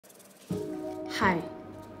Hi.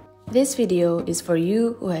 This video is for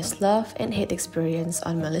you who has love and hate experience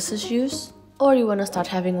on Melissa shoes, or you wanna start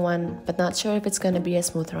having one but not sure if it's gonna be a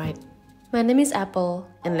smooth ride. My name is Apple,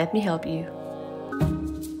 and let me help you.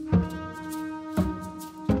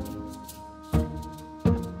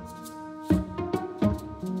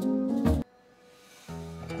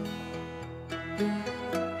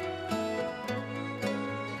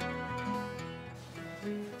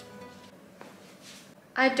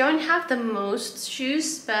 I don't have the most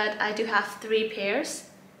shoes, but I do have 3 pairs.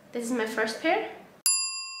 This is my first pair.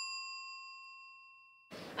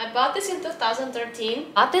 I bought this in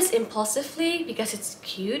 2013. Bought this impulsively because it's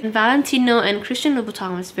cute. And Valentino and Christian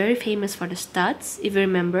Louboutin was very famous for the studs, if you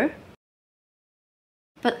remember.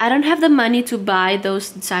 But I don't have the money to buy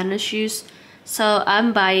those designer shoes, so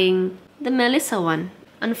I'm buying the Melissa one.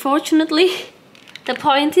 Unfortunately, the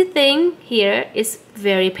pointy thing here is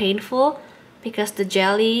very painful because the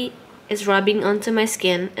jelly is rubbing onto my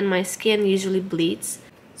skin and my skin usually bleeds.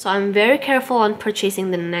 So I'm very careful on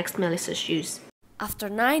purchasing the next Melissa shoes. After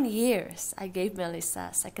 9 years, I gave Melissa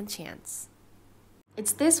a second chance.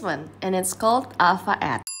 It's this one, and it's called Alpha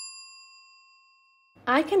Ad.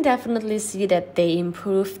 I can definitely see that they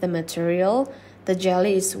improved the material. The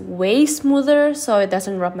jelly is way smoother, so it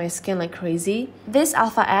doesn't rub my skin like crazy. This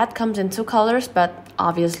Alpha Ad comes in 2 colors, but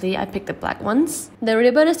obviously I picked the black ones. The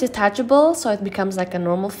ribbon is detachable, so it becomes like a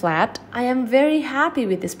normal flat. I am very happy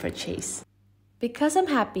with this purchase. Because I'm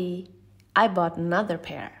happy, I bought another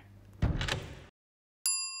pair.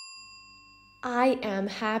 I am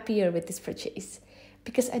happier with this purchase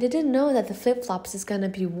because I didn't know that the flip-flops is gonna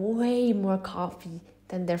be way more comfy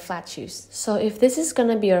than their flat shoes. So if this is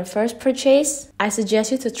gonna be your first purchase, I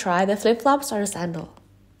suggest you to try the flip-flops or the sandal.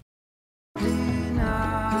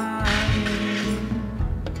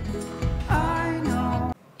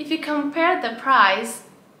 If you compare the price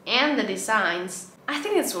and the designs, I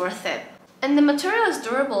think it's worth it. And the material is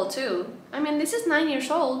durable too. I mean, this is 9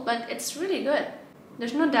 years old, but it's really good.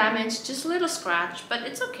 There's no damage, just a little scratch, but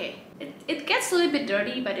it's okay. It gets a little bit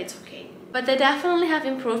dirty, but it's okay. But they definitely have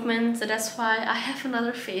improvements, so that's why I have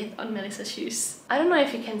another faith on Melissa shoes. I don't know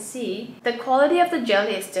if you can see, the quality of the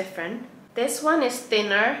jelly is different. This one is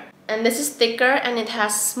thinner, and this is thicker, and it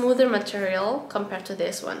has smoother material compared to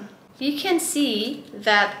this one. You can see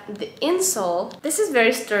that the insole, this is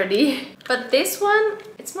very sturdy, but this one,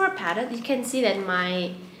 it's more padded. You can see that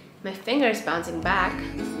my finger is bouncing back.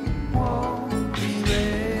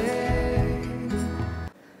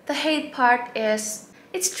 The hate part is,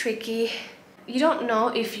 it's tricky. You don't know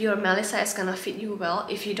if your Melissa is gonna fit you well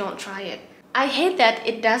if you don't try it. I hate that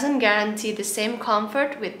it doesn't guarantee the same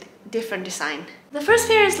comfort with different design. The first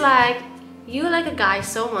pair is like, you like a guy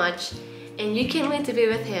so much and you can't wait to be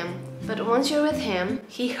with him. But once you're with him,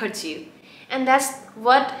 he hurts you. And that's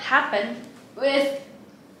what happened with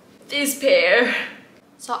this pair.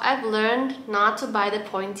 So I've learned not to buy the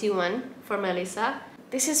pointy one for Melissa.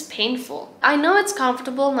 This is painful. I know it's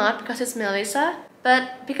comfortable not because it's Melissa,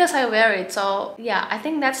 but because I wear it. So yeah, I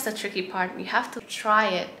think that's the tricky part. You have to try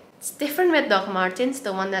it. It's different with Doc Martens,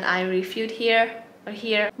 the one that I reviewed here or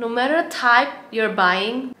here. No matter the type you're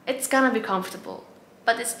buying, it's gonna be comfortable.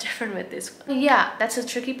 But it's different with this one. Yeah, that's the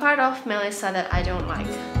tricky part of Melissa that I don't like.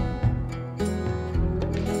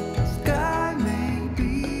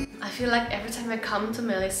 I feel like every time I come to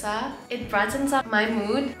Melissa, it brightens up my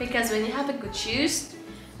mood because when you have a good shoes,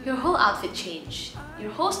 your whole outfit change, your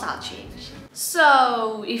whole style change.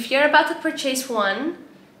 So if you're about to purchase one,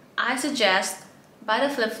 I suggest buy the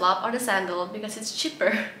flip-flop or the sandal because it's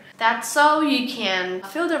cheaper. That's so you can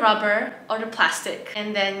feel the rubber or the plastic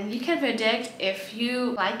and then you can predict if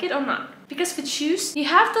you like it or not. Because with shoes, you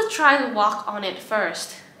have to try to walk on it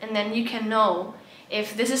first and then you can know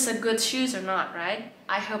if this is a good shoes or not, right?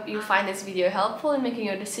 I hope you find this video helpful in making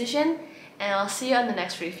your decision and I'll see you on the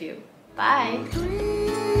next review. Bye!